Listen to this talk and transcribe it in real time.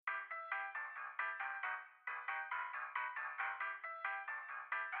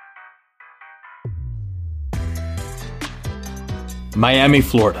Miami,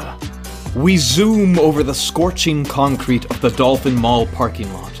 Florida. We zoom over the scorching concrete of the Dolphin Mall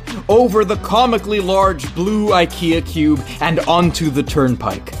parking lot, over the comically large blue IKEA cube, and onto the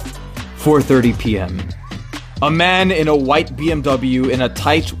turnpike. 4:30 p.m. A man in a white BMW in a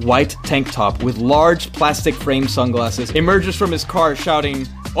tight white tank top with large plastic frame sunglasses emerges from his car shouting,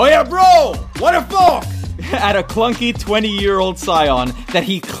 "Oh yeah, bro! What the fuck?" at a clunky 20-year-old Scion that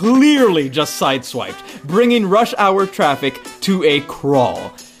he clearly just sideswiped, bringing rush hour traffic to a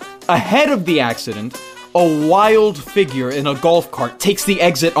crawl. Ahead of the accident, a wild figure in a golf cart takes the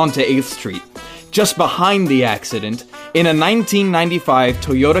exit onto 8th Street. Just behind the accident, in a 1995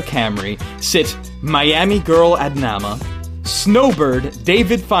 Toyota Camry, sit Miami girl Adnama, snowbird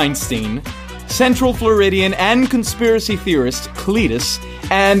David Feinstein, Central Floridian and conspiracy theorist Cletus,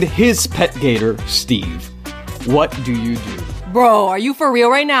 and his pet gator, Steve. What do you do? Bro, are you for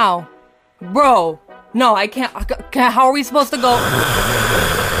real right now? Bro, no, I can't. How are we supposed to go?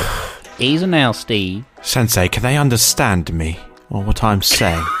 Easy now, Steve. Sensei, can they understand me or what I'm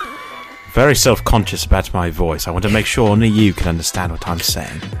saying? Very self-conscious about my voice. I want to make sure only you can understand what I'm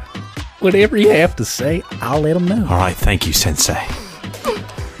saying. Whatever you have to say, I'll let them know. All right, thank you, Sensei.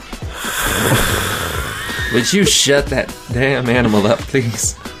 Would you shut that damn animal up,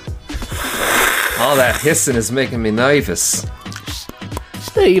 please? All that hissing is making me nervous.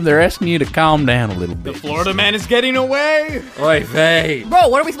 Steve, they're asking you to calm down a little bit. The Florida man is getting away! Oy vey. Bro,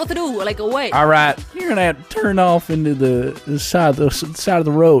 what are we supposed to do? Like, away? All right, you're going to have to turn off into the side of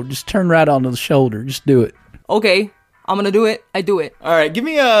the road. Just turn right onto the shoulder. Just do it. Okay, I'm gonna do it. I do it. All right, give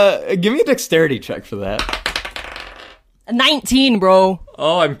me a dexterity check for that. 19, bro.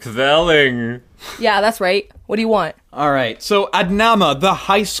 Oh, I'm quelling. Yeah, that's right. What do you want? All right, so Adnama, the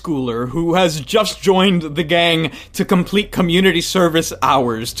high schooler who has just joined the gang to complete community service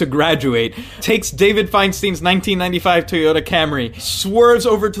hours to graduate, takes David Feinstein's 1995 Toyota Camry, swerves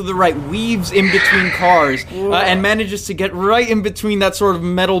over to the right, weaves in between cars, and manages to get right in between that sort of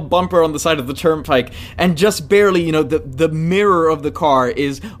metal bumper on the side of the turnpike, and just barely, the mirror of the car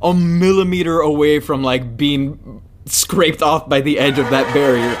is a millimeter away from, being scraped off by the edge of that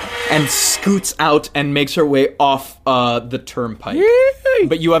barrier, and scoots out and makes her way off the turnpike. Yay!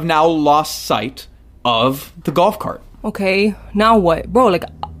 But you have now lost sight of the golf cart. Okay, now what? Bro,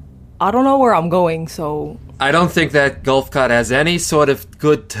 I don't know where I'm going, so... I don't think that golf cart has any sort of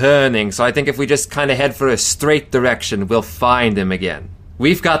good turning, so I think if we just kind of head for a straight direction, we'll find him again.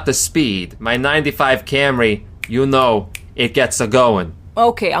 We've got the speed. My 95 Camry, it gets a-going.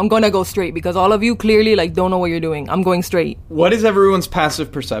 Okay, I'm gonna go straight, because all of you clearly, don't know what you're doing. I'm going straight. What is everyone's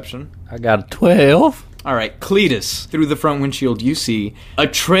passive perception? I got a 12. All right, Cletus, through the front windshield, you see a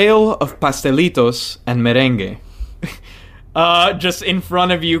trail of pastelitos and merengue. Just in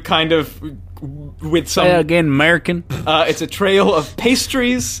front of you, kind of with some... Say again, American. It's a trail of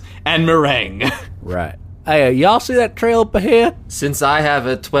pastries and meringue. Right. Hey, y'all see that trail up ahead? Since I have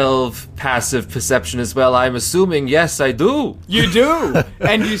a 12 passive perception as well, I'm assuming, yes, I do. You do!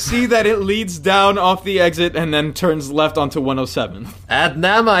 And you see that it leads down off the exit and then turns left onto 107.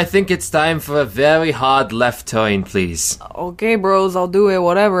 Adnama, I think it's time for a very hard left turn, please. Okay, bros, I'll do it,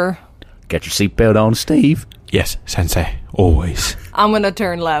 whatever. Get your seatbelt on, Steve. Yes, Sensei, always. I'm gonna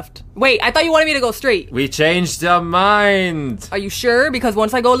turn left. Wait, I thought you wanted me to go straight. We changed our mind. Are you sure? Because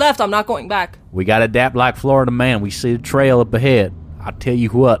once I go left, I'm not going back. We gotta adapt like Florida man. We see the trail up ahead. I tell you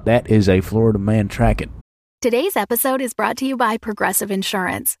what, that is a Florida man tracking. Today's episode is brought to you by Progressive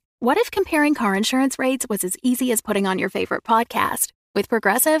Insurance. What if comparing car insurance rates was as easy as putting on your favorite podcast? With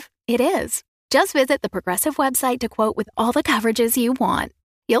Progressive, it is. Just visit the Progressive website to quote with all the coverages you want.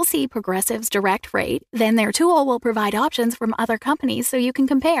 You'll see Progressive's direct rate, then their tool will provide options from other companies so you can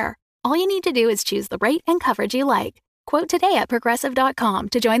compare. All you need to do is choose the rate and coverage you like. Quote today at Progressive.com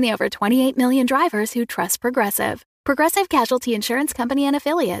to join the over 28 million drivers who trust Progressive. Progressive Casualty Insurance Company and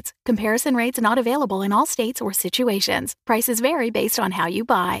Affiliates. Comparison rates not available in all states or situations. Prices vary based on how you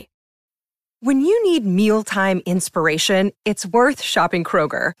buy. When you need mealtime inspiration, it's worth shopping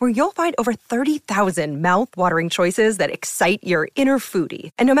Kroger, where you'll find over 30,000 mouth-watering choices that excite your inner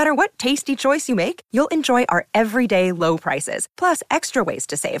foodie. And no matter what tasty choice you make, you'll enjoy our everyday low prices, plus extra ways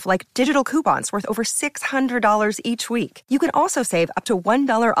to save, like digital coupons worth over $600 each week. You can also save up to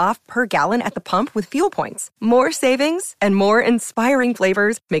 $1 off per gallon at the pump with fuel points. More savings and more inspiring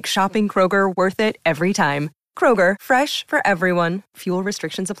flavors make shopping Kroger worth it every time. Kroger, fresh for everyone. Fuel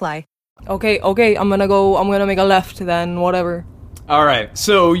restrictions apply. Okay, I'm gonna make a left then, whatever. All right,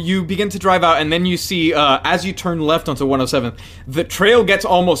 so you begin to drive out, and then you see, as you turn left onto 107, the trail gets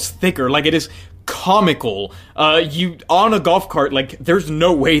almost thicker, like it is comical. You on a golf cart, like there's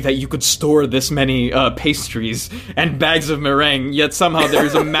no way that you could store this many pastries and bags of meringue, yet somehow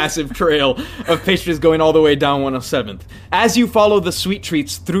there's a massive trail of pastries going all the way down 107th. As you follow the sweet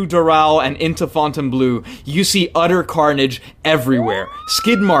treats through Doral and into Fontainebleau, you see utter carnage everywhere.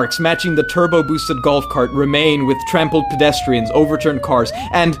 Skid marks matching the turbo-boosted golf cart remain, with trampled pedestrians, overturned cars,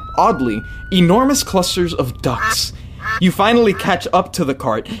 and, oddly, enormous clusters of ducks. You finally catch up to the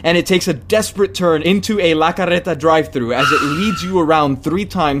cart, and it takes a desperate turn into a La Carreta drive-thru as it leads you around 3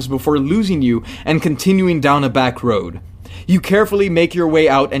 times before losing you and continuing down a back road. You carefully make your way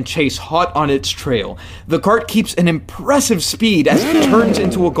out and chase hot on its trail. The cart keeps an impressive speed as it turns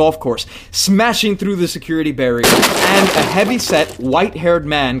into a golf course, smashing through the security barrier, and a heavy-set, white-haired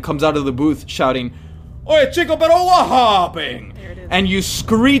man comes out of the booth shouting, "Oye, chico, pero what happened?" And you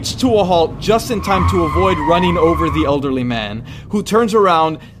screech to a halt just in time to avoid running over the elderly man, who turns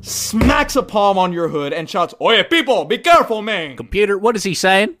around, smacks a palm on your hood, and shouts, "Oye, people, be careful, man!" Computer, what is he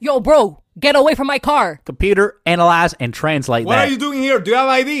saying? Yo, bro, get away from my car. Computer, analyze and translate What that. are you doing here? Do you have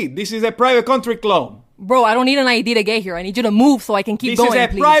ID? This is a private country club. Bro, I don't need an ID to get here. I need you to move so I can keep This going, is a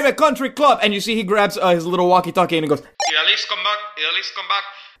please. private country club. And you see he grabs his little walkie-talkie and he goes, "Elise, come back. Elise, come back."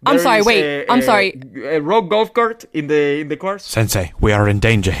 I'm There sorry, is wait, I'm sorry. A rogue golf cart in the cars. Sensei, we are in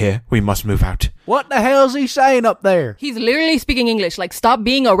danger here. We must move out. What the hell's he saying up there? He's literally speaking English. Like, stop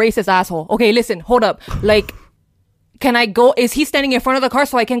being a racist asshole. Okay, listen, hold up. Like, can I go? Is he standing in front of the car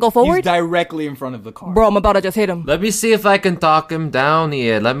so I can go He's forward? directly in front of the car. Bro, I'm about to just hit him. Let me see if I can talk him down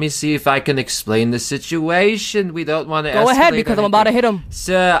here. Let me see if I can explain the situation. We don't want to Go ahead, because I'm about to hit him.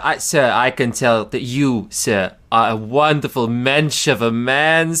 Sir, I can tell that you, sir, are a wonderful mensch of a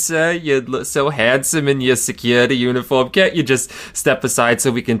man, sir. You look so handsome in your security uniform. Can't you just step aside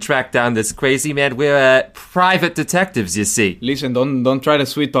so we can track down this crazy man? We're private detectives, you see. Listen, don't try to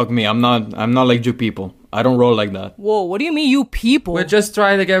sweet talk me. I'm not like you people. I don't roll like that. Whoa, what do you mean, you people? We're just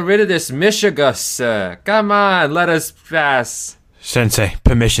trying to get rid of this Michigas, sir. Come on, let us pass. Sensei,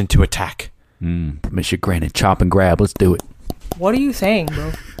 permission to attack. Permission granted. Chop and grab. Let's do it. What are you saying,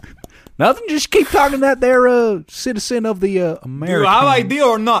 bro? Nothing. Just keep talking that there citizen of the American. Do you have ID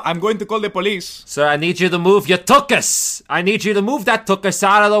or not? I'm going to call the police. Sir, I need you to move your tuchus. I need you to move that tuchus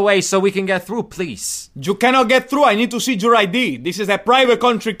out of the way so we can get through, please. You cannot get through. I need to see your ID. This is a private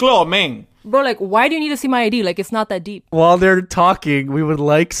country club, man. Bro, like, why do you need to see my ID? Like, it's not that deep. While they're talking, we would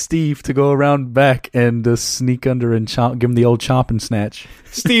like Steve to go around back and sneak under and give him the old chomp and snatch.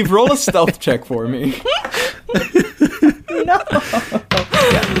 Steve, roll a stealth check for me. No.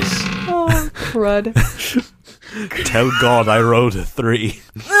 Oh, crud. Tell God I rolled a 3.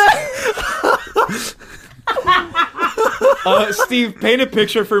 Steve, paint a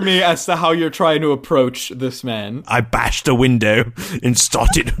picture for me as to how you're trying to approach this man. I bashed a window and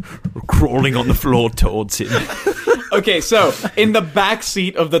started crawling on the floor towards him. Okay, so in the back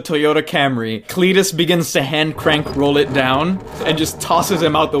seat of the Toyota Camry, Cletus begins to hand crank roll it down and just tosses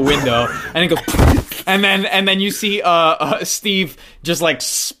him out the window, and he goes, and then you see Steve just like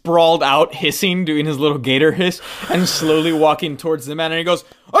sprawled out, hissing, doing his little gator hiss, and slowly walking towards the man, and he goes,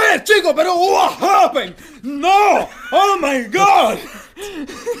 "Oye, chico, pero what happened? No! Oh my God!"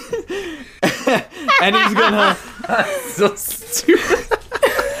 And he's gonna So stupid.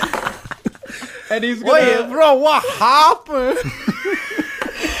 And he's gonna, Wait, bro, what happened?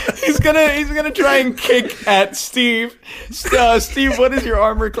 he's gonna try and kick at Steve. Steve, what is your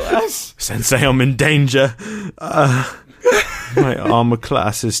armor class? Sensei, I'm in danger. My armor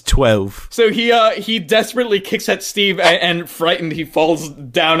class is 12. So he desperately kicks at Steve, and frightened, he falls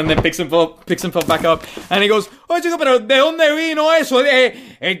down and then picks himself back up, and he goes, "Oye, chico, pero ¿de dónde vino eso?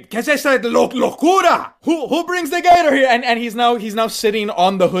 ¿Qué es esta locura? Who brings the gator here?" And he's now sitting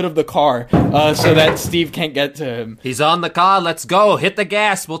on the hood of the car, so that Steve can't get to him. He's on the car. Let's go. Hit the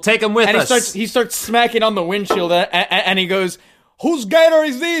gas. We'll take him with And us. he starts smacking on the windshield, and he goes, "Whose gator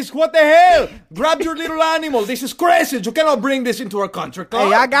is this? What the hell? Grab your little animal. This is crazy. You cannot bring this into our country club."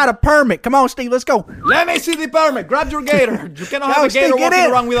 Hey, I got a permit. Come on, Steve, let's go. Let me see the permit. Grab your gator. You cannot Go, have a Steve, gator get walking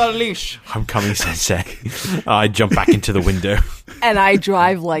in. around without a leash. I'm coming, Sensei. I jump back into the window. And I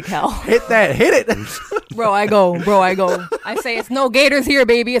drive like hell. Hit it. Bro, I go. I say, it's no gators here,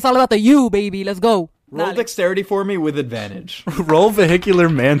 baby. It's all about the you, baby. Let's go. Roll Dale. dexterity for me with advantage. Roll vehicular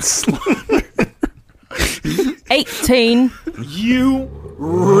manslaughter. 18. You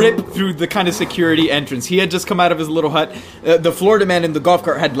rip through the kind of security entrance. He had just come out of his little hut. The Florida man in the golf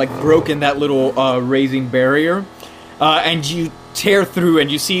cart had like broken that little raising barrier. And you tear through,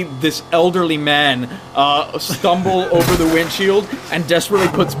 and you see this elderly man stumble over the windshield and desperately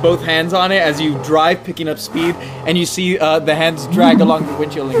puts both hands on it as you drive, picking up speed, and you see the hands drag along the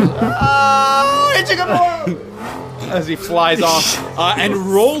windshield, and he goes, as he flies off and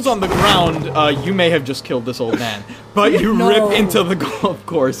rolls on the ground. You may have just killed this old man, but you rip into the golf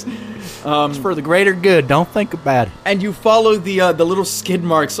course. It's for the greater good. Don't think about it. And you follow the little skid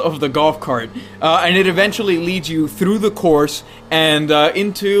marks of the golf cart, and it eventually leads you through the course and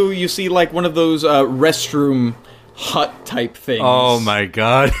into, you see, like one of those restroom hut type things. Oh my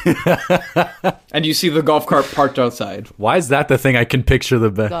god. And you see the golf cart parked outside. Why is that the thing I can picture the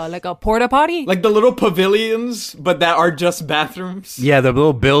best? Like a porta potty? Like the little pavilions, but that are just bathrooms. Yeah, the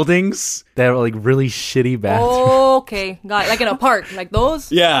little buildings that are like really shitty bathrooms. Okay, got it. Like in a park, like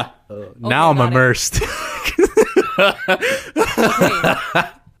those? Yeah. Now I'm got it. immersed. Okay.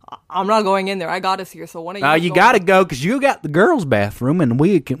 I'm not going in there. I got us here, so one of you. You gotta go because you got the girls' bathroom, and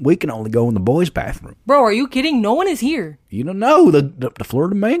we can only go in the boys' bathroom. Bro, are you kidding? No one is here. You don't know the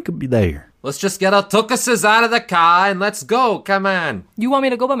Florida man could be there. Let's just get our tukuses out of the car and let's go. Come on. You want me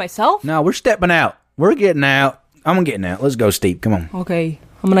to go by myself? No, we're stepping out. We're getting out. I'm getting out. Let's go, Steve. Come on. Okay,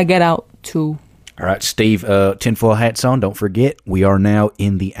 I'm gonna get out too. All right, Steve, tinfoil hats on. Don't forget, we are now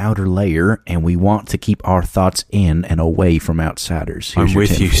in the outer layer, and we want to keep our thoughts in and away from outsiders. Here's I'm your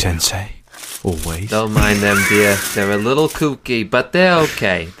with you, tinfoil. Sensei. Always. Don't mind them, dear. They're a little kooky, but they're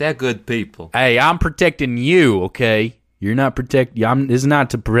okay. They're good people. Hey, I'm protecting you, okay? You're not this is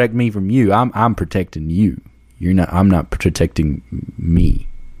not to protect me from you. I'm protecting you. I'm not protecting me.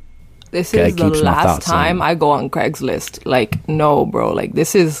 This Okay, is the keeps my last thoughts time in. I go on Craigslist. Like, no, bro. Like,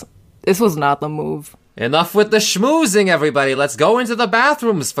 this was not the move. Enough with the schmoozing, everybody. Let's go into the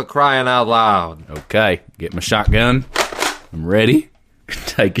bathrooms, for crying out loud. Okay, get my shotgun. I'm ready.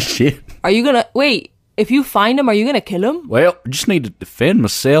 Take a shit. Are you gonna wait? If you find him, are you gonna kill him? Well, I just need to defend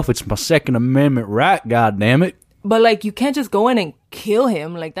myself. It's my Second Amendment right, goddammit. But like, you can't just go in and kill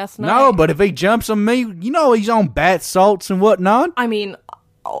him. Like, that's not. No, but if he jumps on me, you know he's on bath salts and whatnot. I mean,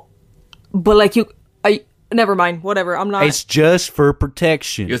 but like never mind. Whatever. I'm not. It's just for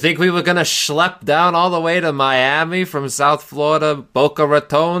protection. You think we were gonna schlep down all the way to Miami from South Florida, Boca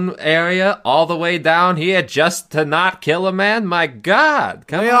Raton area, all the way down here just to not kill a man? My God,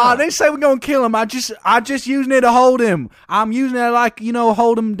 come Yeah, on. they say we're gonna kill him. I just using it to hold him. I'm using it like,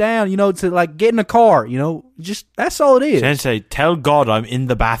 hold him down, to like get in a car, just that's all it is. Sensei, tell God I'm in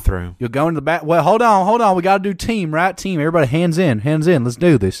the bathroom. You're going to the back. Well, hold on. We gotta do team, right? Team. Everybody, hands in. Let's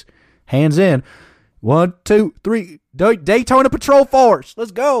do this. Hands in. 1, 2, 3. Daytona Patrol Force.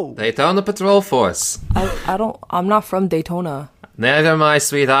 Let's go. Daytona Patrol Force. I'm not from Daytona. Neither am I,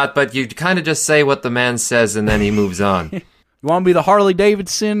 sweetheart, but you kind of just say what the man says and then he moves on. You want to be the Harley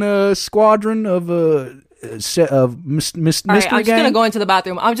Davidson squadron of Mystery All right, I'm just gonna go into the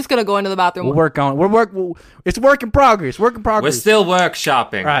bathroom. We'll work on it. It's work in progress. We're still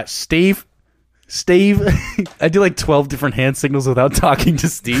workshopping. All right, Steve. I do like 12 different hand signals without talking to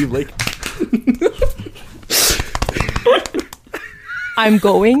Steve. Like, I'm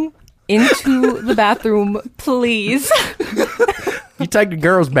going into the bathroom, please. you take the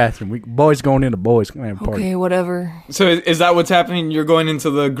girls' bathroom. Boys going into boys. Come on, party. Okay, whatever. So is that what's happening? You're going into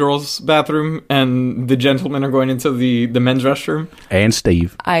the girls' bathroom, and the gentlemen are going into the men's restroom? And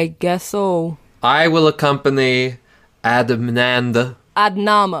Steve. I guess so. I will accompany Adnama.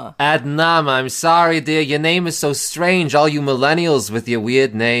 Adnama, I'm sorry, dear. Your name is so strange. All you millennials with your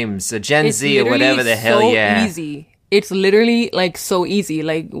weird names. Gen it's Z or whatever the hell, so yeah. easy. It's literally like so easy.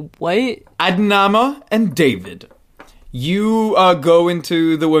 Like, what? Adnama and David. You go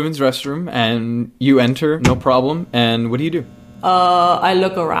into the women's restroom and you enter, no problem. And what do you do? I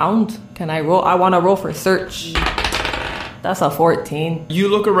look around. Can I roll? I want to roll for search. That's a 14. You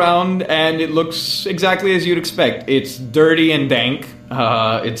look around and it looks exactly as you'd expect. It's dirty and dank.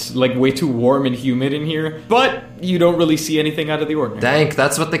 It's like way too warm and humid in here. But you don't really see anything out of the ordinary. Dank,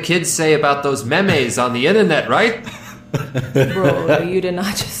 that's what the kids say about those memes on the internet, right? Bro, you did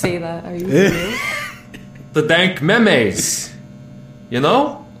not just say that. Are you serious? The dank memes. You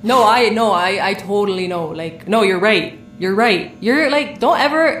know? No, I totally know. Like, no, you're right. You're right. You're like, don't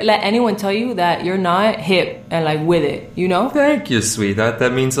ever let anyone tell you that you're not hip and like with it, Thank you, sweetheart.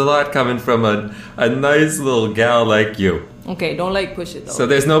 That means a lot coming from a nice little gal like you. Okay, don't like push it though. So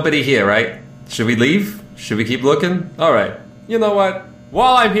there's nobody here, right? Should we leave? Should we keep looking? All right. You know what?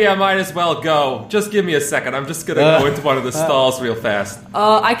 While I'm here, I might as well go. Just give me a second. I'm just gonna go into one of the stalls real fast.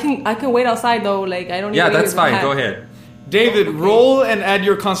 I can wait outside though. Like, I don't. Yeah, that's fine. Go ahead. David, roll and add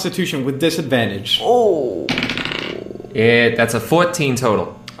your constitution with disadvantage. Oh. That's a 14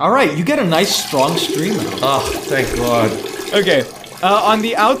 total. All right, you get a nice strong stream out. Oh, thank God. Okay. On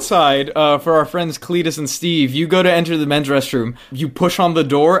the outside, for our friends Cletus and Steve, you go to enter the men's restroom. You push on the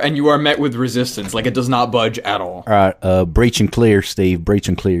door, and you are met with resistance. Like, it does not budge at all. All right, breach and clear, Steve. Breach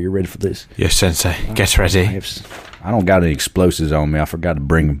and clear. You ready for this? Yes, Sensei. Get ready. I don't got any explosives on me. I forgot to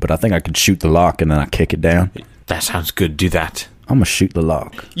bring them, but I think I could shoot the lock and then I kick it down. That sounds good. Do that. I'm gonna shoot the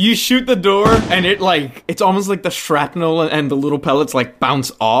lock. You shoot the door, and it's almost like the shrapnel and the little pellets, like,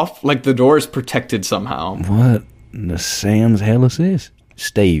 bounce off. Like, the door is protected somehow. What the Sam's hell is this?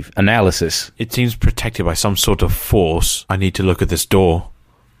 Steve, analysis. It seems protected by some sort of force. I need to look at this door.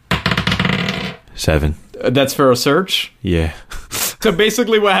 7. That's for a search? Yeah. So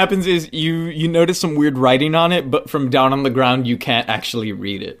basically what happens is you notice some weird writing on it, but from down on the ground you can't actually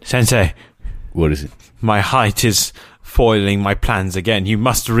read it. Sensei. What is it? My height is foiling my plans again. You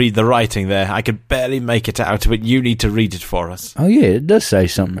must read the writing there. I could barely make it out, but you need to read it for us. Oh, yeah, it does say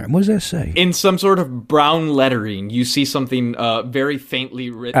something there. What does that say? In some sort of brown lettering, you see something very faintly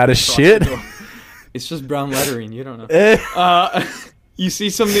written. Out of shit? It's just brown lettering. You don't know. You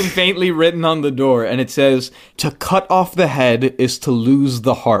see something faintly written on the door, and it says, "To cut off the head is to lose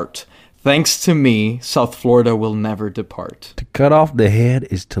the heart. Thanks to me, South Florida will never depart." To cut off the head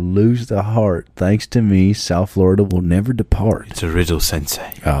is to lose the heart. Thanks to me, South Florida will never depart. It's a riddle,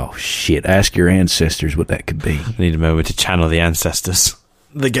 Sensei. Oh, shit. Ask your ancestors what that could be. I need a moment to channel the ancestors.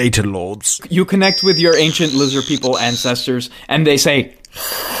 The Gator Lords. You connect with your ancient lizard people ancestors, and they say,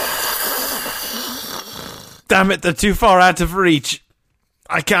 Damn it, they're too far out of reach.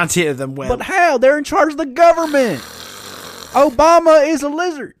 I can't hear them well. But how? They're in charge of the government. Obama is a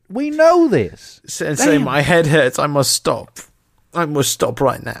lizard. We know this. Sensei, my head hurts. I must stop. I must stop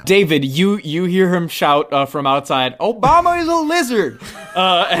right now. David, you hear him shout from outside, "Obama is a lizard!"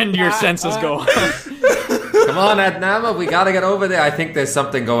 And your senses go on. Come on, Adnama, we gotta get over there. I think there's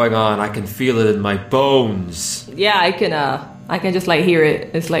something going on. I can feel it in my bones. Yeah, I can just like hear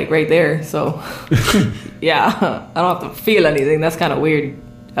it. It's like right there. So yeah, I don't have to feel anything. That's kind of weird.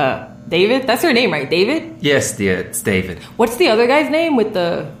 David? That's your name, right? David? Yes, dear, it's David. What's the other guy's name with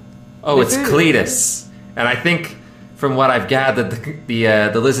the... Oh, lizard? It's Cletus. And I think, from what I've gathered,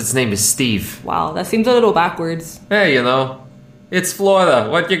 the lizard's name is Steve. Wow, that seems a little backwards. Hey, it's Florida.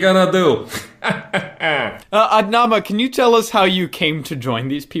 What you gonna do? Adnama, can you tell us how you came to join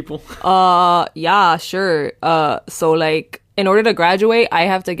these people? Yeah, sure. So, like, in order to graduate, I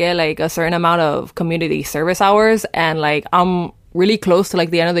have to get, like, a certain amount of community service hours. And, like, I'm really close to like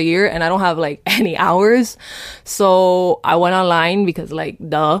the end of the year and I don't have like any hours. So I went online because like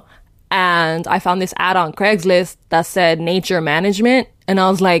duh. And I found this ad on Craigslist that said nature management. And I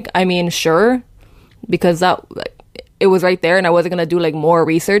was like, I mean, sure. Because that it was right there and I wasn't going to do like more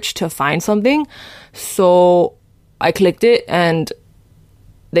research to find something. So I clicked it and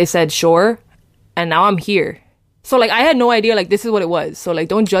they said, sure. And now I'm here. So like I had no idea like this is what it was. So like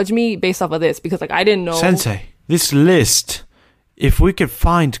don't judge me based off of this because like I didn't know. Sensei, this list... If we could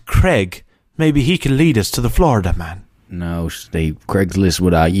find Craig, maybe he could lead us to the Florida man. No, Steve. Craigslist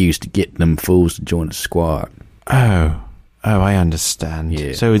what I used to get them fools to join the squad. Oh, I understand.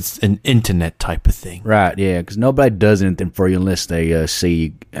 Yeah. So it's an internet type of thing. Right, yeah, because nobody does anything for you unless they see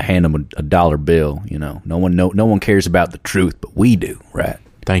you hand them a dollar bill, you know. No one cares about the truth, but we do, right?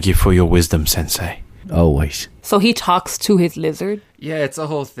 Thank you for your wisdom, Sensei. Always. So he talks to his lizard? Yeah, it's a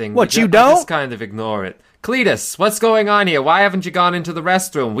whole thing. What, you don't? Just kind of ignore it. Cletus, what's going on here? Why haven't you gone into the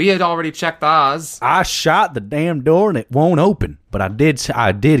restroom? We had already checked ours. I shot the damn door and it won't open. But I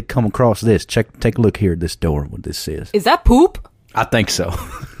did come across this. Take a look here at this door, what this says. Is that poop? I think so.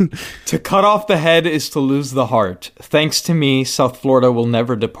 To cut off the head is to lose the heart. Thanks to me, South Florida will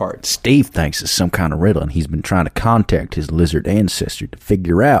never depart. Steve thinks it's some kind of riddle, and he's been trying to contact his lizard ancestor to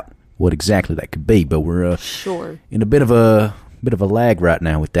figure out what exactly that could be. But we're sure in a bit of a lag right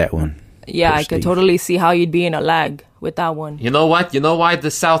now with that one. Yeah, I could totally see how you'd be in a lag with that one. You know what? You know why the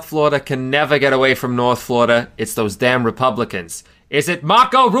South Florida can never get away from North Florida? It's those damn Republicans. Is it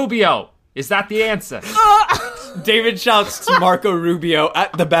Marco Rubio? Is that the answer? David shouts to Marco Rubio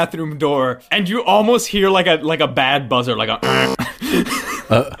at the bathroom door, and you almost hear like a bad buzzer, like a...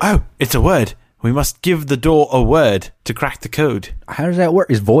 Oh, it's a word. We must give the door a word to crack the code. How does that work?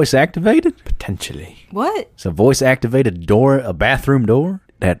 Is voice activated? Potentially. What? It's a voice activated door, a bathroom door?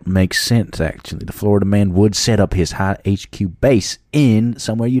 That makes sense, actually. The Florida man would set up his high HQ base in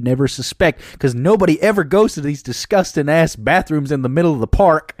somewhere you'd never suspect, because nobody ever goes to these disgusting-ass bathrooms in the middle of the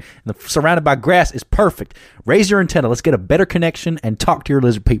park, and surrounded by grass is perfect. Raise your antenna. Let's get a better connection and talk to your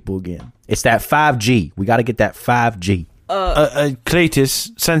lizard people again. It's that 5G. We got to get that 5G.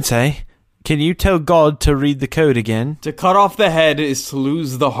 Cletus, Sensei, Can you tell God to read the code again? To cut off the head is to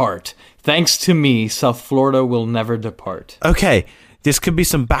lose the heart. Thanks to me, South Florida will never depart. Okay, this could be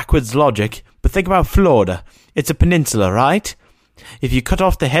some backwards logic, but think about Florida. It's a peninsula, right? If you cut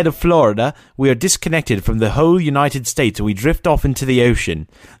off the head of Florida, we are disconnected from the whole United States and we drift off into the ocean,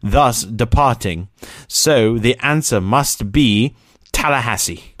 thus departing. So the answer must be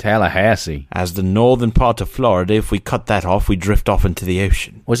Tallahassee. Tallahassee. As the northern part of Florida, if we cut that off, we drift off into the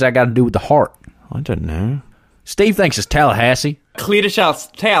ocean. What's that got to do with the heart? I don't know. Steve thinks it's Tallahassee. Cleta shouts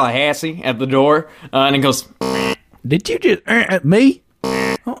Tallahassee at the door, and he goes, Did you just at me?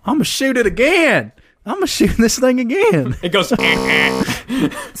 Oh, I'm going to shoot it again. I'm going to shoot this thing again. It goes,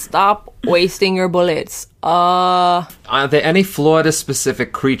 Stop wasting your bullets. Are there any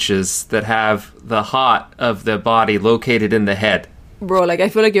Florida-specific creatures that have the heart of their body located in the head? Bro, like, I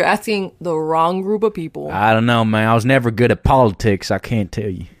feel like you're asking the wrong group of people. I don't know, man. I was never good at politics. I can't tell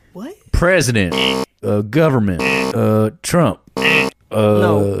you. What? President, government, Trump,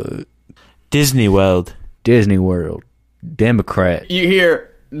 No. Disney World. Disney World, Democrat. you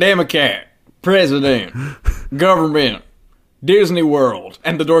hear, Democrat, President, Government, Disney World.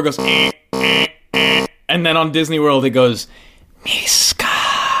 And the door goes, and then on Disney World it goes, Miska,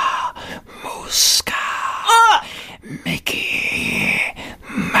 Muska, Mickey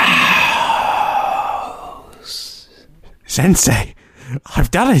Mouse. Sensei,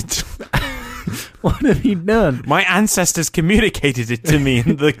 I've done it. What have you done? My ancestors communicated it to me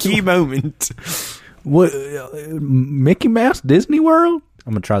in the key moment. What? Mickey Mouse, Disney World?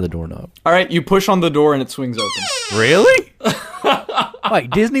 I'm going to try the doorknob. All right, you push on the door and it swings open. Really? Wait,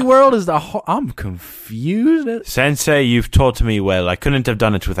 Disney World is I'm confused. Sensei, you've taught me well. I couldn't have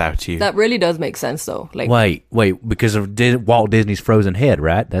done it without you. That really does make sense, though. Like, Wait, because of Walt Disney's frozen head,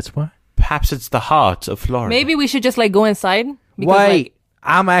 right? That's why? Perhaps it's the heart of Florida. maybe we should just, like, go inside. Because, Wait, like,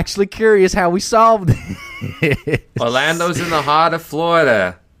 I'm actually curious how we solved it. Orlando's in the heart of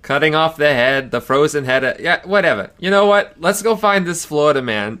Florida. Cutting off the head, the frozen head. Yeah, whatever. You know what? Let's go find this Florida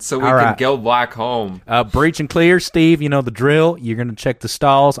man so we All can right. go back home. Breach and clear, Steve. You know the drill. You're going to check the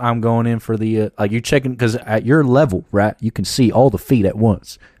stalls. I'm going in for the, you're checking, because at your level, right, you can see all the feet at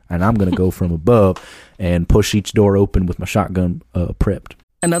once. And I'm going to go from above and push each door open with my shotgun prepped.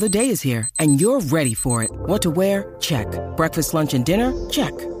 Another day is here, and you're ready for it. What to wear? Check. Breakfast, lunch, and dinner?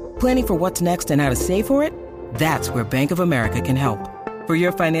 Check. Planning for what's next and how to save for it? That's where Bank of America can help. For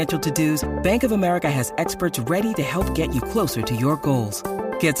your financial to-dos, Bank of America has experts ready to help get you closer to your goals.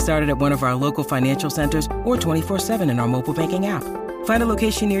 Get started at one of our local financial centers or 24/7 in our mobile banking app. Find a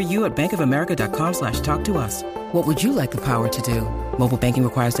location near you at bankofamerica.com/talktous. What would you like the power to do? Mobile banking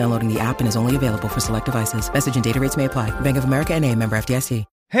requires downloading the app and is only available for select devices. Message and data rates may apply. Bank of America N.A., member FDIC.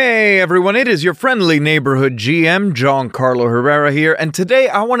 Hey everyone, it is your friendly neighborhood GM, Giancarlo Herrera here, and today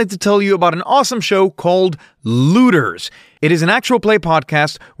I wanted to tell you about an awesome show called Looters. It is an actual play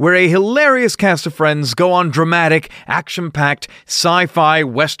podcast where a hilarious cast of friends go on dramatic, action-packed, sci-fi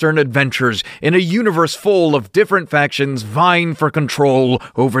western adventures in a universe full of different factions vying for control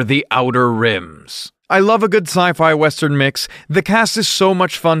over the Outer Rims. I love a good sci-fi western mix, the cast is so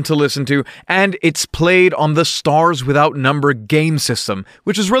much fun to listen to, and it's played on the Stars Without Number game system,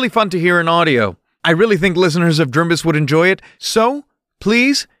 which is really fun to hear in audio. I really think listeners of Drimbus would enjoy it, so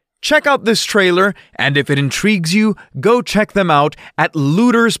please check out this trailer, and if it intrigues you, go check them out at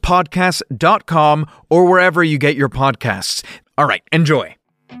looterspodcast.com or wherever you get your podcasts. All right, enjoy.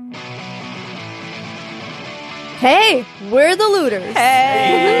 Hey, we're the Looters.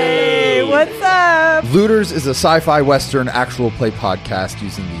 Hey, what's up? Looters is a sci-fi western actual play podcast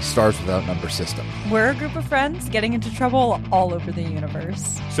using the Stars Without Number system. We're a group of friends getting into trouble all over the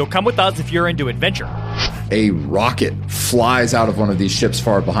universe. So come with us if you're into adventure. A rocket flies out of one of these ships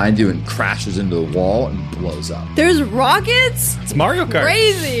far behind you and crashes into the wall and blows up. There's rockets? It's Mario Kart.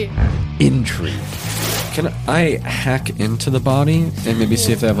 Crazy. Intrigue. Can I hack into the body and maybe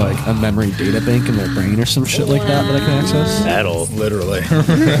see if they have like a memory data bank in their brain or some shit like that I can access? That'll literally.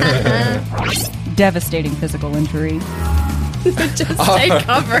 Devastating physical injury. Just take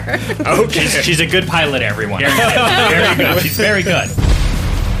cover. Okay. She's a good pilot, everyone. Very good. She's very good.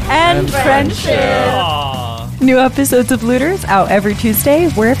 And friendship. Aww. New episodes of Looters out every Tuesday,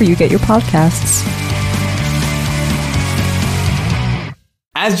 wherever you get your podcasts.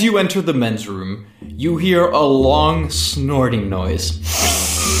 As you enter the men's room, you hear a long snorting noise.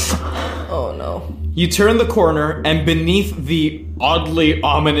 Oh no. You turn the corner, and beneath the oddly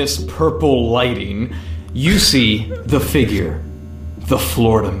ominous purple lighting, you see the figure, the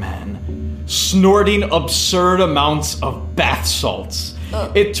Florida man, snorting absurd amounts of bath salts.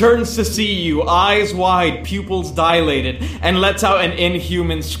 It turns to see you, eyes wide, pupils dilated, and lets out an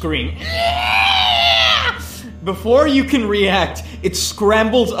inhuman scream. Before you can react, it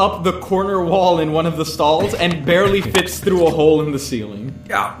scrambles up the corner wall in one of the stalls and barely fits through a hole in the ceiling.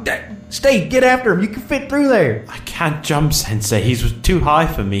 Steve, get after him. You can fit through there. I can't jump, Sensei. He's too high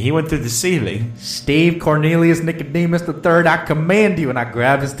for me. He went through the ceiling. Steve Cornelius Nicodemus III, I command you. And I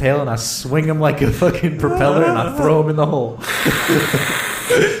grab his tail and I swing him like a fucking propeller and I throw him in the hole.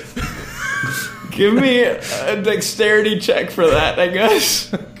 Give me a dexterity check for that, I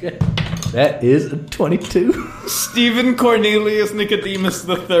guess. Okay. That is a 22. Stephen Cornelius Nicodemus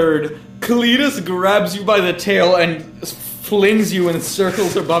III. Cletus grabs you by the tail and flings you in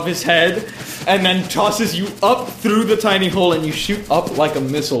circles above his head, and then tosses you up through the tiny hole, and you shoot up like a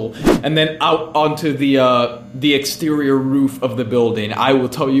missile, and then out onto the exterior roof of the building. I will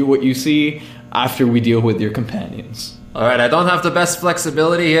tell you what you see after we deal with your companions. Alright, I don't have the best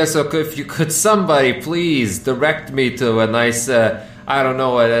flexibility here, so if you could somebody please direct me to a nice, a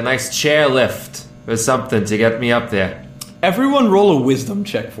nice chairlift or something to get me up there. Everyone roll a wisdom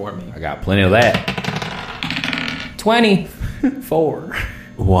check for me. I got plenty of that. 20. 4.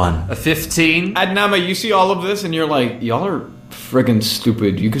 1. A 15. Adnama, you see all of this and you're like, y'all are friggin'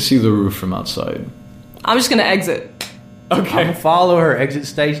 stupid. You can see the roof from outside. I'm just gonna exit. Okay. Follow her. Exit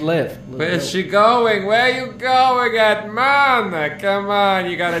stage left. Where's she going? Where you going, Admana? Come on,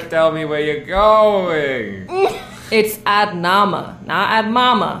 you gotta tell me where you're going. It's Adnama, not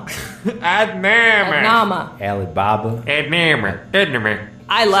Admama. Adnama. Alibaba. Adnama.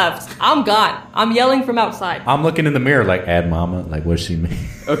 I left. I'm gone. I'm yelling from outside. I'm looking in the mirror like, Ad Mama. Like, what's she mean?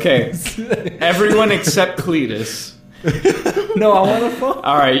 Okay. Everyone except Cletus. No, I want to fall.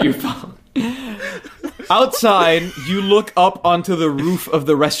 All right, you fall. Outside, you look up onto the roof of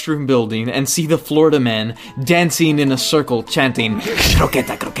the restroom building and see the Florida man dancing in a circle, chanting,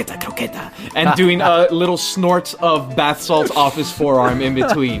 croqueta, croqueta, croqueta, and doing little snorts of bath salts off his forearm in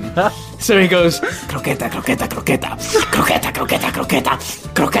between. So he goes, croqueta, croqueta, croqueta, croqueta, croqueta, croqueta,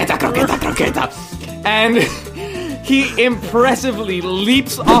 croqueta, croqueta, croqueta. And he impressively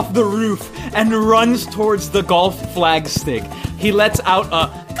leaps off the roof and runs towards the golf flag stick. He lets out a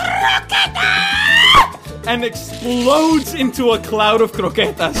croqueta and explodes into a cloud of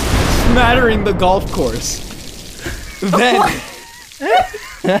croquetas, smattering the golf course. Then,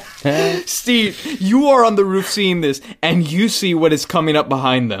 Steve, you are on the roof seeing this, and you see what is coming up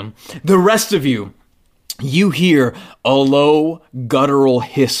behind them. The rest of you, you hear a low, guttural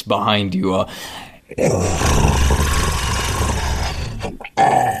hiss behind you.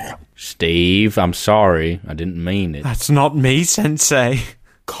 Steve, I'm sorry. I didn't mean it. That's not me, Sensei.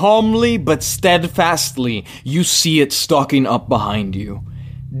 Calmly but steadfastly, you see it stalking up behind you.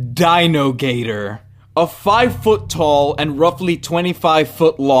 Dino Gator. A 5-foot-tall and roughly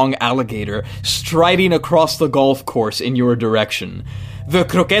 25-foot-long alligator striding across the golf course in your direction. The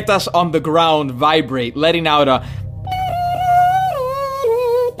croquetas on the ground vibrate, letting out a...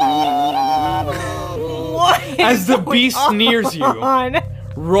 as the beast nears you.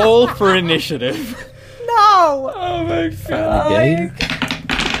 Roll for initiative. No! Oh my God.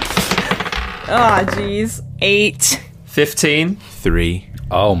 Ah, jeez. 8. 15. 3.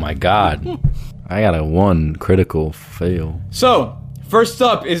 Oh my God. I got a 1 critical fail. So, first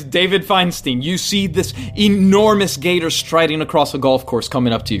up is David Feinstein. You see this enormous gator striding across a golf course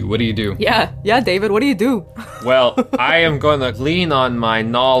coming up to you. What do you do? Yeah, David, what do you do? Well, I am going to lean on my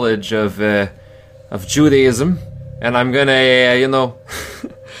knowledge of Judaism, and I'm going to,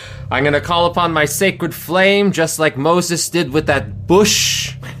 I'm going to call upon my sacred flame, just like Moses did with that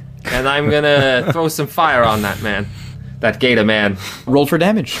bush, and I'm going to throw some fire on that man, that gator man. Roll for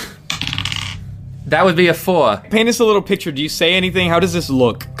damage. That would be a 4. Paint us a little picture. Do you say anything? How does this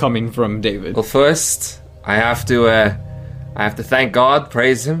look coming from David? Well, first, I have to thank God,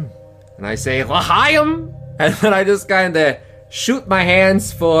 praise him, and I say, L'chaim, and then I just kind of shoot my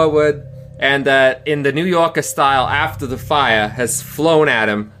hands forward, and in the New Yorker style, after the fire has flown at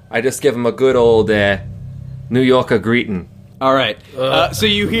him, I just give him a good old New Yorker greeting. All right. So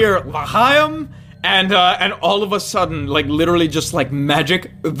you hear L'chaim, and all of a sudden, like literally just like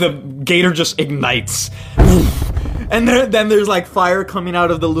magic, the gator just ignites. And then there's like fire coming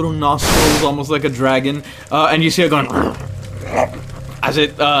out of the little nostrils, almost like a dragon. And you see it going as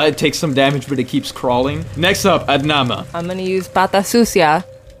it takes some damage, but it keeps crawling. Next up, Adnama. I'm gonna use pata sucia.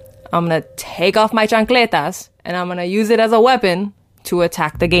 I'm gonna take off my chancletas, and I'm gonna use it as a weapon to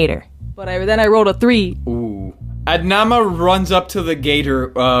attack the gator. But then I rolled a 3. Ooh. Adnama runs up to the gator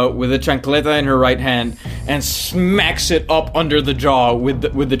with a chancleta in her right hand and smacks it up under the jaw with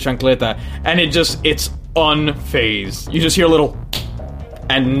the chancleta, and it's unfazed. You just hear a little,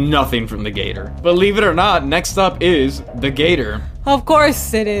 and nothing from the gator. Believe it or not, next up is the gator. Of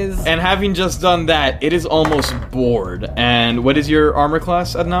course it is. And having just done that, it is almost bored. And what is your armor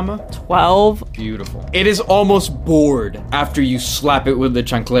class, Adnama? 12. Beautiful. It is almost bored after you slap it with the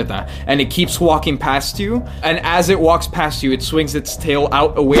chancleta, and it keeps walking past you. And as it walks past you, it swings its tail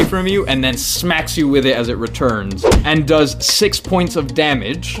out away from you and then smacks you with it as it returns and does 6 points of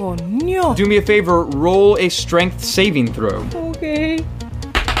damage. Oh no. Do me a favor, roll a strength saving throw. Okay.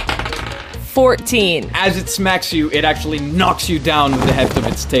 14. As it smacks you, it actually knocks you down with the heft of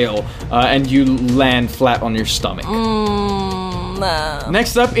its tail, and you land flat on your stomach. No.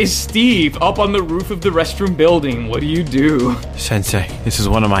 Next up is Steve, up on the roof of the restroom building. What do you do? Sensei, this is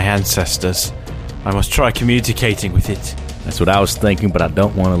one of my ancestors. I must try communicating with it. That's what I was thinking, but I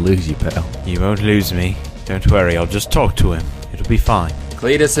don't want to lose you, pal. You won't lose me. Don't worry, I'll just talk to him. It'll be fine.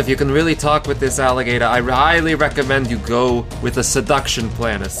 Cletus, if you can really talk with this alligator, I highly recommend you go with a seduction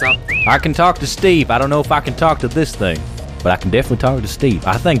plan or something. I can talk to Steve. I don't know if I can talk to this thing, but I can definitely talk to Steve.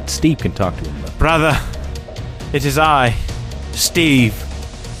 I think Steve can talk to him, though. Brother, it is I, Steve.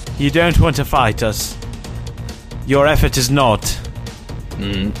 You don't want to fight us. Your effort is not.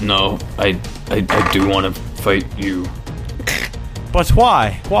 No, I do want to fight you. But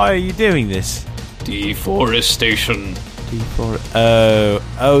why? Why are you doing this? Deforestation.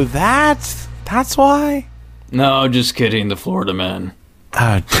 Oh, that's why? No, just kidding, the Florida man.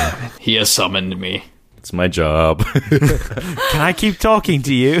 Oh, damn it. He has summoned me. It's my job. Can I keep talking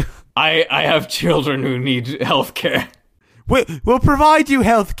to you? I have children who need health care. We'll provide you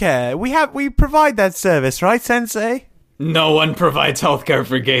health care. We provide that service, right, Sensei? No one provides health care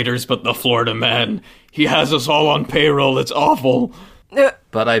for gators but the Florida man. He has us all on payroll, it's awful.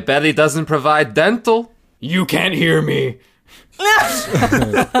 But I bet he doesn't provide dental. You can't hear me.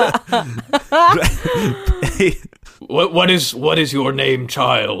 What is your name,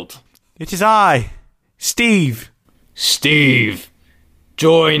 child? It is I, Steve. Steve,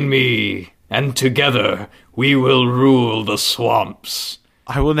 join me, and together we will rule the swamps.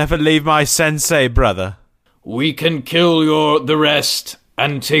 I will never leave my sensei, brother. We can kill the rest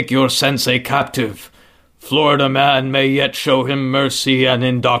and take your sensei captive. Florida man may yet show him mercy and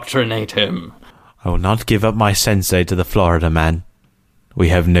indoctrinate him. I will not give up my sensei to the Florida man. We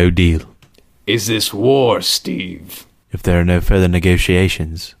have no deal. Is this war, Steve? If there are no further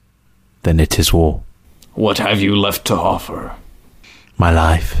negotiations, then it is war. What have you left to offer? My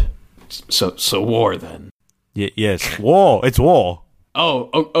life. So war then? Yes, war. It's war.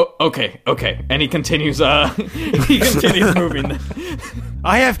 Oh, okay. And he continues moving.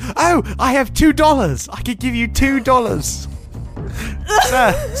 I have $2. I could give you $2.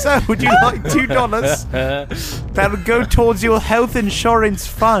 Sir, would you like $2? That'll go towards your health insurance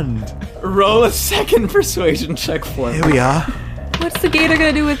fund. Roll a second persuasion check for me. Here we are. What's the gator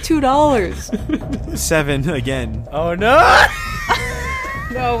gonna do with $2? 7 again. Oh no!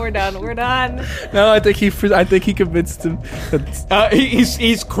 No, we're done. No, I think he convinced him.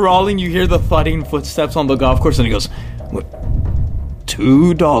 He's crawling. You hear the thudding footsteps on the golf course, and he goes, $2.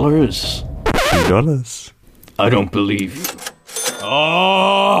 $2. I don't believe you.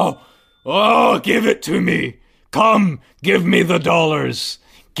 Oh, give it to me. Come, give me the dollars.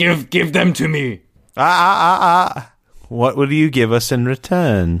 Give them to me. What will you give us in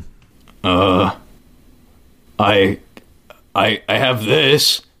return? I have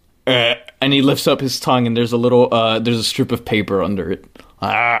this. And he lifts up his tongue, and there's a strip of paper under it.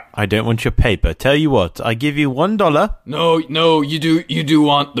 I don't want your paper. Tell you what, I give you $1. No, you do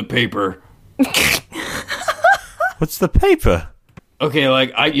want the paper. What's the paper? Okay,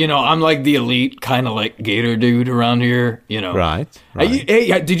 I'm like the elite kind of like gator dude around here, Right.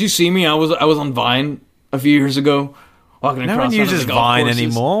 Hey, did you see me? I was on Vine a few years ago. Walking no across one uses Vine courses.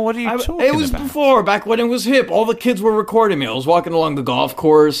 anymore. What are you talking about? It was before, back when it was hip. All the kids were recording me. I was walking along the golf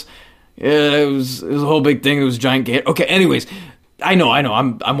course. Yeah, it was a whole big thing. It was a giant gator. Okay, anyways. I know.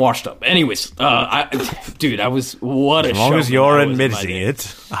 I'm washed up. Anyways, what a show. As long as you're admitting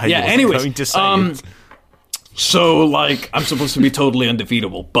it. Anyways. Going to say it. So, I'm supposed to be totally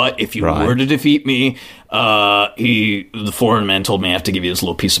undefeatable, but if you were to defeat me, the foreign man told me I have to give you this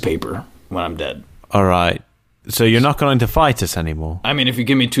little piece of paper when I'm dead. All right. So you're not going to fight us anymore? I mean, if you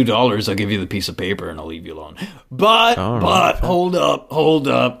give me $2, I'll give you the piece of paper and I'll leave you alone. But hold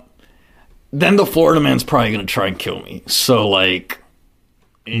up. Then the Florida man's probably going to try and kill me. So,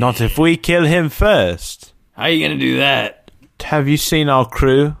 Not if we kill him first. How are you going to do that? Have you seen our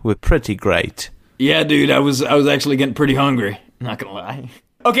crew? We're pretty great. Yeah, dude, I was actually getting pretty hungry. Not gonna lie.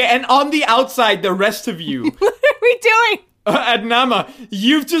 Okay, and on the outside, the rest of you. What are we doing? Adnama,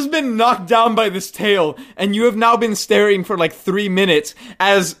 you've just been knocked down by this tail, and you have now been staring for like 3 minutes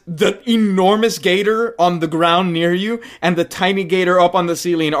as the enormous gator on the ground near you and the tiny gator up on the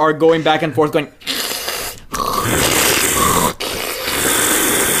ceiling are going back and forth, going...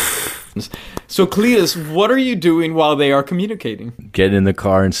 So, Cletus, what are you doing while they are communicating? Getting in the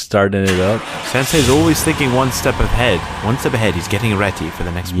car and starting it up. Sensei's always thinking one step ahead. One step ahead, he's getting ready for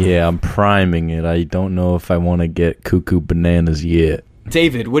the next move. Yeah, I'm priming it. I don't know if I want to get cuckoo bananas yet.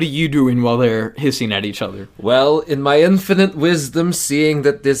 David, what are you doing while they're hissing at each other? Well, in my infinite wisdom, seeing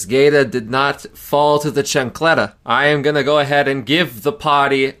that this gator did not fall to the chancleta, I am going to go ahead and give the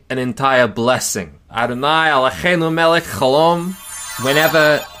party an entire blessing. Adonai Eloheinu melech chalom.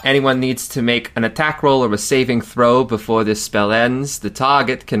 Whenever anyone needs to make an attack roll or a saving throw before this spell ends, the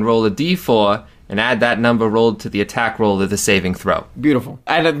target can roll a d4 and add that number rolled to the attack roll of the saving throw. Beautiful.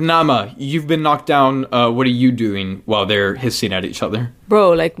 And Nama, you've been knocked down. What are you doing while they're hissing at each other?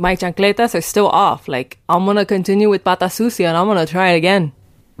 Bro, like, my chancletas are still off. Like, I'm gonna continue with Pata Sucia and I'm gonna try it again.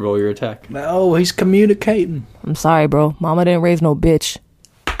 Roll your attack. No, he's communicating. I'm sorry, bro. Mama didn't raise no bitch.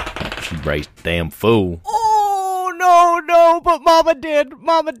 She raised a damn fool. No, but Mama did.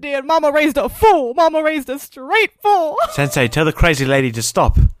 Mama raised a fool. Mama raised a straight fool. Sensei, tell the crazy lady to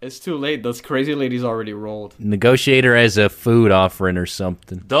stop. It's too late. Those crazy ladies already rolled. Negotiate her as a food offering or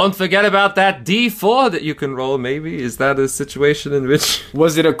something. Don't forget about that d4 that you can roll, maybe. Is that a situation in which...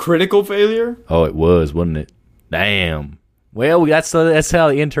 Was it a critical failure? Oh, it was, wasn't it? Damn. Well, that's how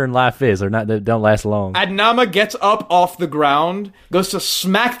the intern life is. They don't last long. Adnama gets up off the ground, goes to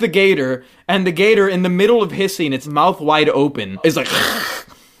smack the gator, and the gator, in the middle of hissing, its mouth wide open, is like...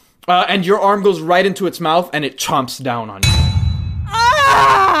 and your arm goes right into its mouth, and it chomps down on you.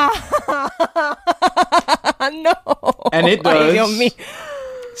 No. And it does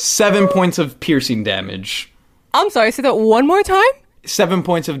 7 points of piercing damage. I'm sorry, say that one more time? 7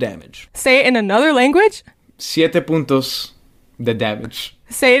 points of damage. Say it in another language? 7 puntos de damage.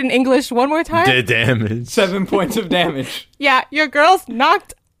 Say it in English one more time? The damage. 7 points of damage. Yeah, your girl's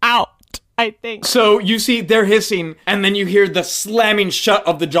knocked out, I think. So you see they're hissing, and then you hear the slamming shut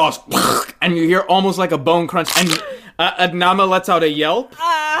of the jaws, and you hear almost like a bone crunch, and Adnama lets out a yelp.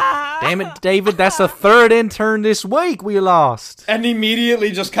 Damn it, David, that's the third intern this week we lost. And immediately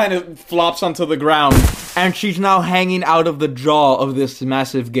just kind of flops onto the ground, and she's now hanging out of the jaw of this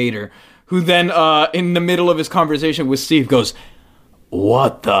massive gator, who then, in the middle of his conversation with Steve, goes,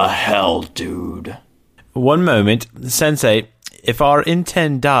 "What the hell, dude?" One moment. Sensei, if our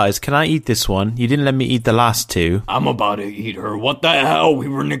intern dies, can I eat this one? You didn't let me eat the last two. I'm about to eat her. What the hell? We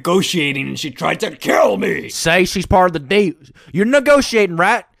were negotiating and she tried to kill me. Say she's part of the deal. You're negotiating,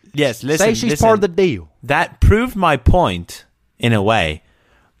 right? Yes, listen. Say she's part of the deal. That proved my point, in a way.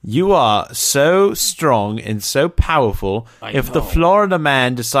 You are so strong and so powerful. If the Florida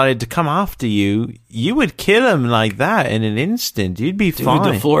man decided to come after you, you would kill him like that in an instant. You'd be fine.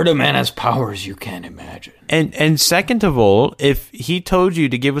 Dude, the Florida man has powers you can't imagine. And second of all, if he told you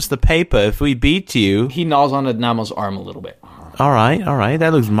to give us the paper if we beat you... He gnaws on Adnama's arm a little bit. All right.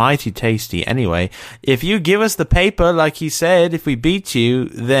 That looks mighty tasty. Anyway, if you give us the paper, like he said, if we beat you,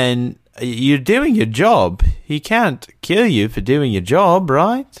 then... You're doing your job. He can't kill you for doing your job,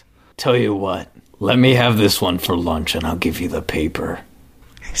 right? Tell you what, let me have this one for lunch and I'll give you the paper.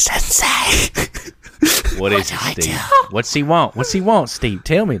 Sensei! What is it, Steve? What's he want? What's he want, Steve?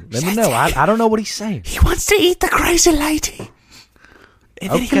 Tell me. Let me know. I don't know what he's saying. He wants to eat the crazy lady.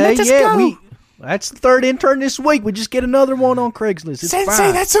 And then he Okay, lets us yeah, go. that's the third intern this week. We just get another one on Craigslist. It's Sensei,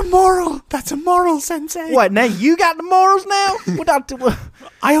 fine. that's immoral. That's immoral, Sensei. What, now you got the morals now?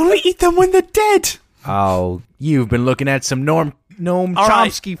 I only eat them when they're dead. Oh, you've been looking at some Noam All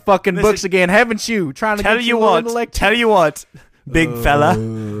right. Chomsky fucking books again, haven't you? Trying to Tell get you your what, big fella.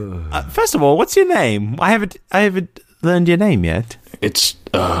 First of all, what's your name? I haven't learned your name yet. It's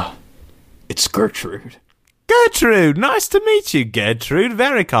Gertrude. Gertrude, nice to meet you, Gertrude,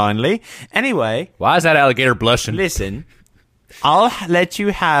 very kindly. Anyway. Why is that alligator blushing? Listen, I'll let you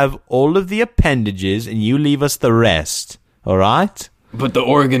have all of the appendages and you leave us the rest, all right? But the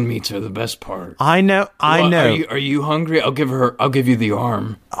organ meats are the best part. I know. Are you hungry? I'll give you the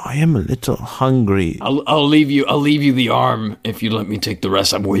arm. I am a little hungry. I'll leave you the arm if you let me take the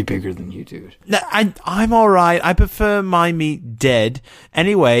rest. I'm way bigger than you, dude. No, I'm all right. I prefer my meat dead.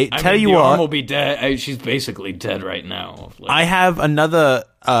 Anyway, The what. arm will be dead. She's basically dead right now. I have another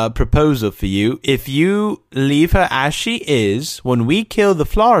proposal for you. If you leave her as she is, when we kill the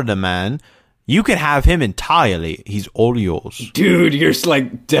Florida man, you can have him entirely. He's all yours. Dude, you're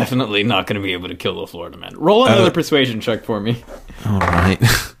like definitely not going to be able to kill the Florida man. Roll another persuasion check for me. All right.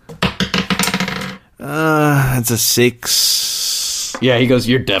 That's a 6. Yeah, he goes,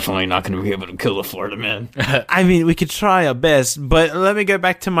 you're definitely not going to be able to kill the Florida man. I mean, we could try our best, but let me go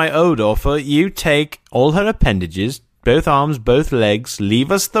back to my old offer. You take all her appendages, both arms, both legs,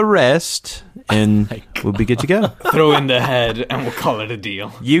 leave us the rest, and we'll be good to go. Throw in the head, and we'll call it a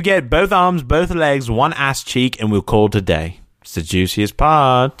deal. You get both arms, both legs, one ass cheek, and we'll call it a day. It's the juiciest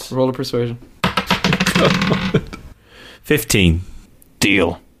part. Roll a persuasion. 15.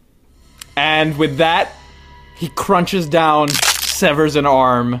 Deal. And with that, he crunches down, severs an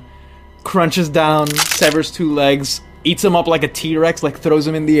arm, crunches down, severs 2 legs, eats him up like a T-Rex, like throws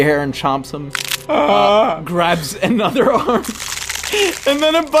him in the air and chomps him, grabs another arm, and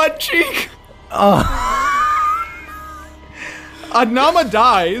then a butt cheek. Adnama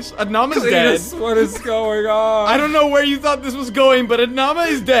dies. Adnama's dead. What is going on? I don't know where you thought this was going, but Adnama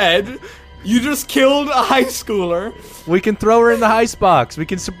is dead. You just killed a high schooler. We can throw her in the ice box. We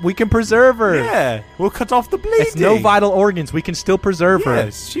can preserve her. Yeah, we'll cut off the bleeding. It's no vital organs. We can still preserve her.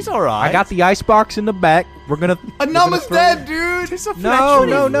 Yes, she's all right. I got the ice box in the back. Adnama's dead, dude. No.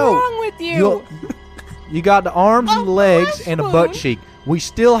 What's wrong with you? You got the arms and the legs and a butt cheek. We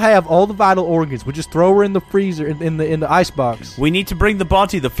still have all the vital organs. We just throw her in the freezer, in the ice box. We need to bring the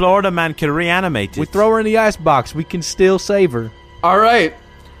body. The Florida man can reanimate it. We throw her in the ice box. We can still save her. All right.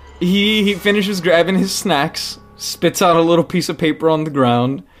 He finishes grabbing his snacks, spits out a little piece of paper on the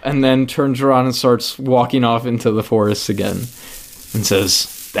ground, and then turns around and starts walking off into the forest again and says,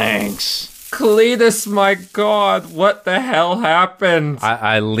 thanks. Cletus, my God, what the hell happened?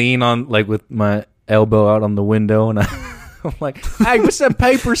 I lean on, like, with my elbow out on the window, and I'm like, hey, what's that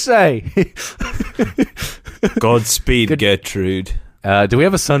paper say? Godspeed, Gertrude. Do we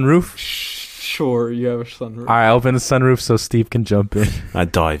have a sunroof? Sure, you have a sunroof. All right, open the sunroof so Steve can jump in. I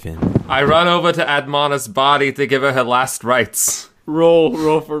dive in. I run over to Admana's body to give her last rites.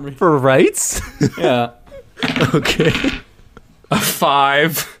 Roll for me. For rights? Yeah. Okay. A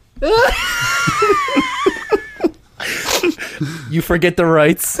 5. You forget the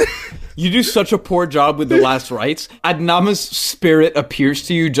rights. You do such a poor job with the last rites. Adnama's spirit appears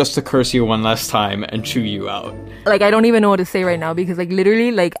to you just to curse you one last time and chew you out. Like, I don't even know what to say right now because, like, I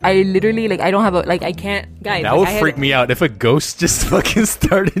don't have I can't, guys. That would freak me out if a ghost just fucking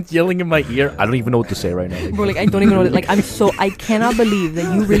started yelling in my ear. I don't even know what to say right now. Bro, I don't even know. I cannot believe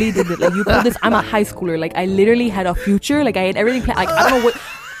that you really did it. Like, you pulled this. I'm a high schooler. Like, I literally had a future. Like, I had everything planned. Like, I don't know what.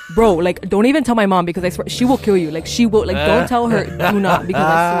 Bro, don't even tell my mom because I swear she will kill you. Like, she will. Like, don't tell her. Do not, because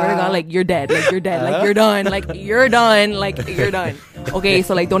I swear to God, like, you're dead. Like, you're dead. Like, you're done. Like, you're done. Like, you're done. Okay,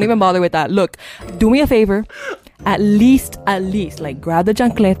 so don't even bother with that. Look, do me a favor. At least, like, grab the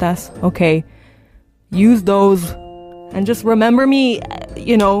chancletas. Okay, use those, and just remember me.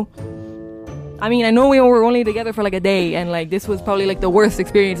 You know. I mean, I know we were only together for like a day, and like this was probably like the worst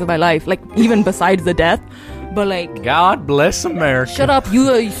experience of my life. Like, even besides the death. But like, God bless America. Shut up,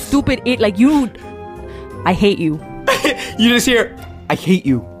 you stupid it. Like, I hate you. You just hear, I hate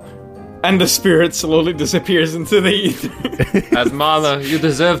you. And the spirit slowly disappears into the ether. Admana, you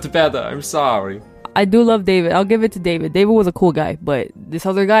deserved better. I'm sorry. I do love David. I'll give it to David. David was a cool guy, but this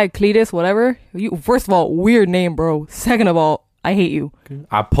other guy, Cletus, whatever. First of all, weird name, bro. Second of all, I hate you.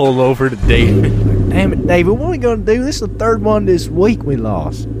 I pull over to David. Damn it, David, what are we going to do? This is the third one this week we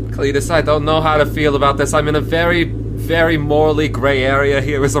lost. Cletus, I don't know how to feel about this. I'm in a very, very morally gray area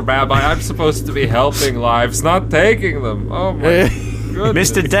here as a rabbi. I'm supposed to be helping lives, not taking them. Oh my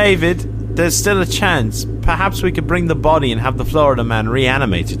goodness. Mr. David, there's still a chance. Perhaps we could bring the body and have the Florida man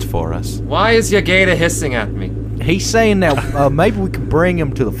reanimated for us. Why is your gator hissing at me? He's saying that maybe we can bring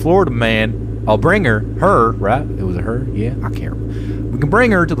him to the Florida man. I'll bring her, right? It was a her? Yeah, I can't remember. We can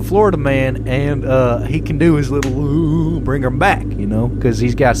bring her to the Florida man, and he can do his little bring her back, you know, because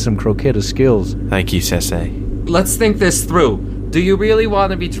he's got some croqueta skills. Thank you, Sensei. Let's think this through. Do you really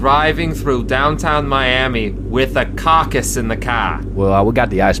want to be driving through downtown Miami with a carcass in the car? Well, we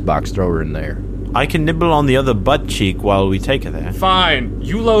got the icebox thrower in there. I can nibble on the other butt cheek while we take her there. Fine.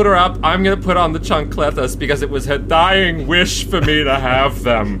 You load her up. I'm going to put on the chancletas because it was her dying wish for me to have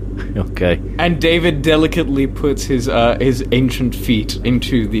them. Okay. And David delicately puts his ancient feet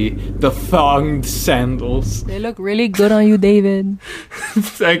into the thonged sandals. They look really good on you, David.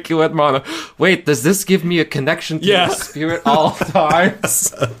 Thank you, Admana. Wait, does this give me a connection to the spirit all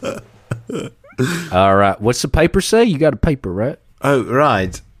times? All right. What's the paper say? You got a paper, right? Oh,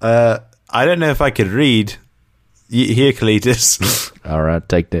 right. I don't know if I could read. Here, Cletus. All right,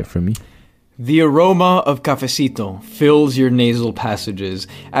 take that from me. The aroma of cafecito fills your nasal passages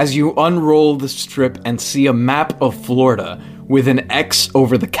as you unroll the strip and see a map of Florida with an X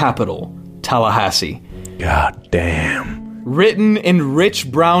over the capital, Tallahassee. God damn. Written in rich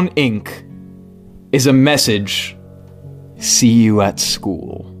brown ink, is a message, "See you at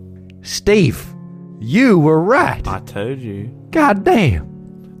school." Steve, you were right. I told you. God damn.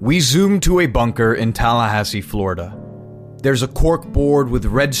 We zoom to a bunker in Tallahassee, Florida. There's a cork board with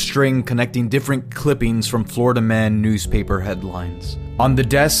red string connecting different clippings from Florida Man newspaper headlines. On the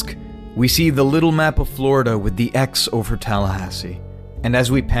desk, we see the little map of Florida with the X over Tallahassee. And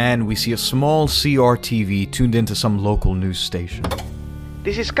as we pan, we see a small CRTV tuned into some local news station.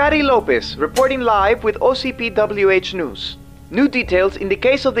 This is Cari Lopez, reporting live with OCPWH News. New details in the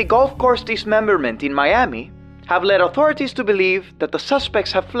case of the golf course dismemberment in Miami have led authorities to believe that the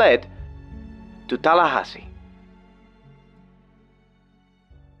suspects have fled to Tallahassee.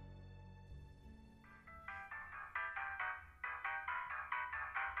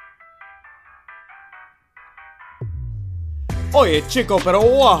 Oye, chico, pero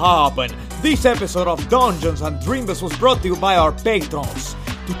what happened? This episode of Dungeons and Dreamers was brought to you by our patrons.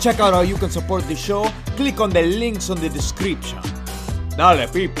 To check out how you can support the show, click on the links on the description. Dale,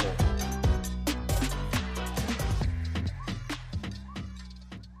 people.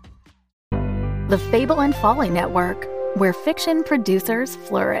 The Fable and Folly Network, where fiction producers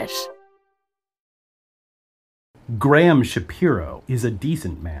flourish. Graham Shapiro is a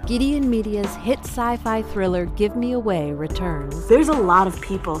decent man. Gideon Media's hit sci-fi thriller Give Me Away returns. There's a lot of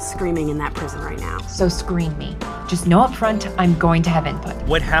people screaming in that prison right now. So screen me. Just know up front I'm going to have input.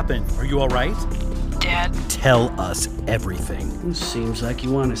 What happened? Are you all right? Dad. Tell us everything. It seems like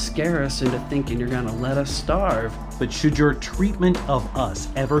you want to scare us into thinking you're going to let us starve. But should your treatment of us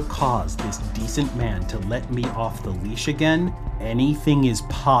ever cause this decent man to let me off the leash again, anything is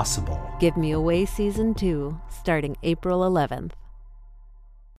possible. Give Me Away Season 2, starting April 11th.